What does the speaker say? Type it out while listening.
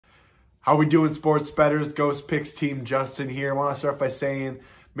How we doing, sports bettors? Ghost Picks Team Justin here. I want to start by saying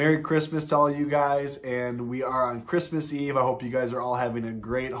Merry Christmas to all you guys, and we are on Christmas Eve. I hope you guys are all having a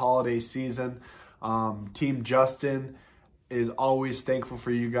great holiday season. Team Justin is always thankful for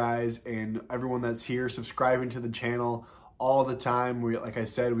you guys and everyone that's here subscribing to the channel all the time. Like I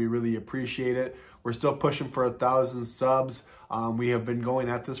said, we really appreciate it. We're still pushing for 1,000 subs. We have been going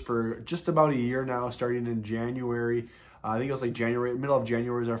at this for just about a year now, starting in January. I think it was like middle of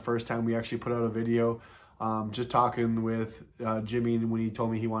January was our first time we actually put out a video. Just talking with Jimmy when he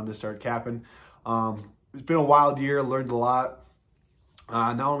told me he wanted to start capping. It's been a wild year, learned a lot.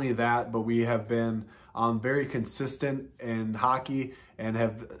 Not only that, but we have been very consistent in hockey and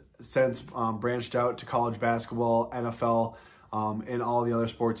have since branched out to college basketball, NFL, and all the other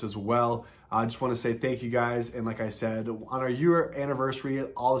sports as well. I just want to say thank you guys, and like I said, on our year anniversary,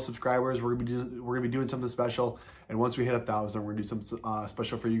 all the subscribers, we're gonna be doing something special. And once we hit 1,000, we're gonna do something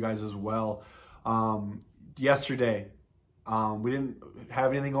special for you guys as well. Yesterday, we didn't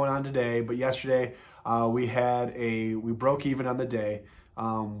have anything going on today, but yesterday we broke even on the day.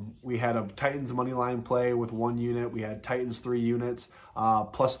 We had a Titans money line play with 1 unit. We had Titans 3 units,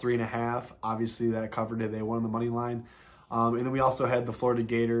 plus 3.5. Obviously that covered it. They won the money line. And then we also had the Florida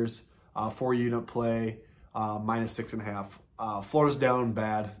Gators 4 unit play, minus 6.5. Florida's down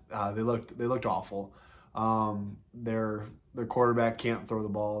bad. They looked awful. Their quarterback can't throw the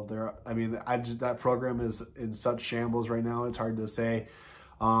ball. That program is in such shambles right now. It's hard to say.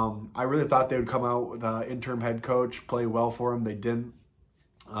 I really thought they would come out with an interim head coach, play well for them. They didn't.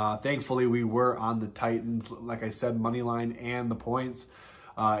 Thankfully, we were on the Titans, like I said, money line and the points,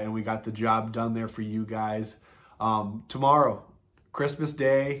 and we got the job done there for you guys. Tomorrow, Christmas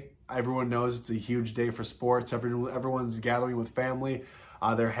Day. Everyone knows it's a huge day for sports. Everyone's gathering with family.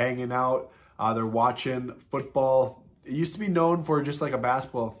 They're hanging out. They're watching football. It used to be known for just like a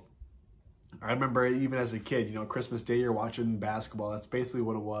basketball. I remember even as a kid, Christmas Day, you're watching basketball. That's basically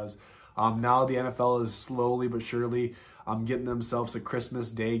what it was. Now the NFL is slowly but surely getting themselves a Christmas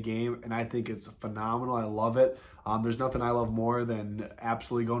Day game, and I think it's phenomenal. I love it. There's nothing I love more than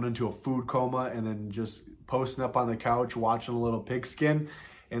absolutely going into a food coma and then just posting up on the couch watching a little pigskin.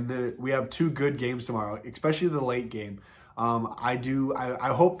 And we have 2 good games tomorrow, especially the late game.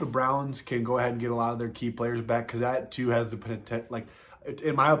 I hope the Browns can go ahead and get a lot of their key players back, because that too has the potential,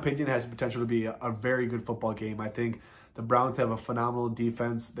 in my opinion, has the potential to be a very good football game. I think the Browns have a phenomenal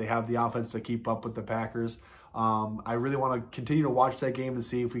defense. They have the offense to keep up with the Packers. I really want to continue to watch that game and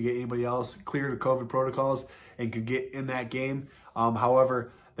see if we get anybody else clear to COVID protocols and could get in that game.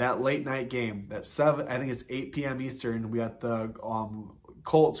 However, that late night game, I think it's 8 p.m. Eastern, we got the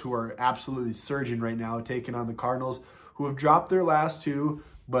Colts, who are absolutely surging right now, taking on the Cardinals, who have dropped their last 2,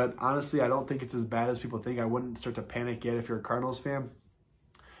 but honestly, I don't think it's as bad as people think. I wouldn't start to panic yet if you're a Cardinals fan.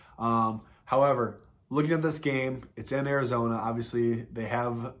 However, looking at this game, it's in Arizona. Obviously, it's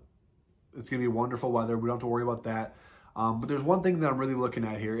going to be wonderful weather. We don't have to worry about that. But there's one thing that I'm really looking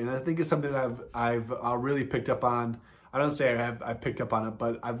at here, and I think it's something that I've really picked up on. I don't say I've picked up on it,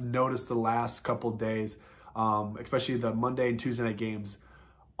 but I've noticed the last couple days, especially the Monday and Tuesday night games.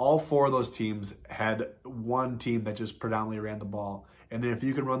 All 4 of those teams had one team that just predominantly ran the ball. And then if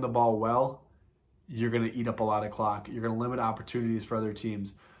you can run the ball well, you're going to eat up a lot of clock. You're going to limit opportunities for other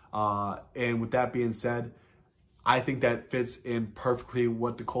teams. And with that being said, I think that fits in perfectly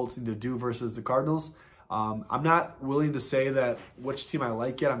what the Colts need to do versus the Cardinals. I'm not willing to say that which team I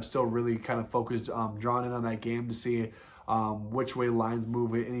like yet. I'm still really kind of focused, drawn in on that game to see which way lines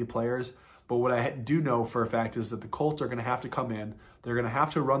move with any players. But what I do know for a fact is that the Colts are going to have to come in. They're going to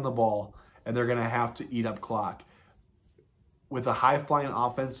have to run the ball, and they're going to have to eat up clock. With a high-flying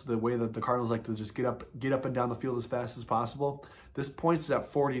offense, the way that the Cardinals like to just get up and down the field as fast as possible, this points is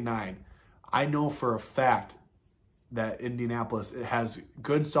at 49. I know for a fact that Indianapolis, it has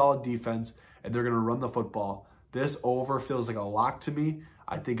good, solid defense, and they're going to run the football. This over feels like a lock to me.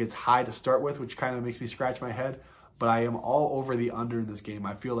 I think it's high to start with, which kind of makes me scratch my head. But I am all over the under in this game.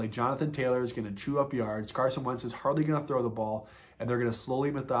 I feel like Jonathan Taylor is going to chew up yards. Carson Wentz is hardly going to throw the ball, and they're going to slowly,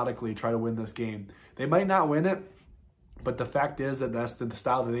 methodically try to win this game. They might not win it, but the fact is that that's the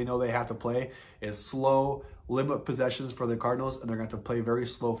style that they know they have to play, is slow, limit possessions for the Cardinals, and they're going to have to play very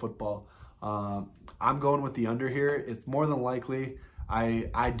slow football. I'm going with the under here. It's more than likely.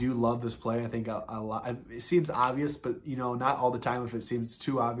 I do love this play. I think a lot. It seems obvious, but not all the time. If it seems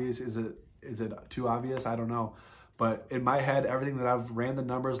too obvious, is it too obvious? I don't know. But in my head, everything that I've ran the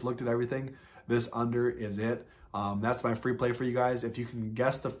numbers, looked at everything, this under is it. That's my free play for you guys. If you can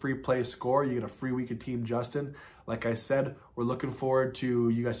guess the free play score, you get a free week of Team Justin. Like I said, we're looking forward to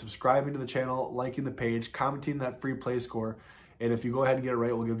you guys subscribing to the channel, liking the page, commenting that free play score, And if you go ahead and get it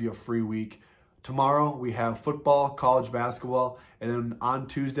right, we'll give you a free week. Tomorrow, we have football, college basketball, and then on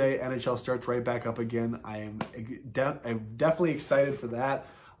Tuesday, NHL starts right back up again. I'm definitely excited for that.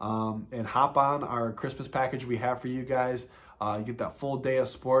 And hop on our Christmas package we have for you guys. You get that full day of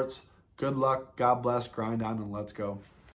sports. Good luck, God bless, grind on, and let's go.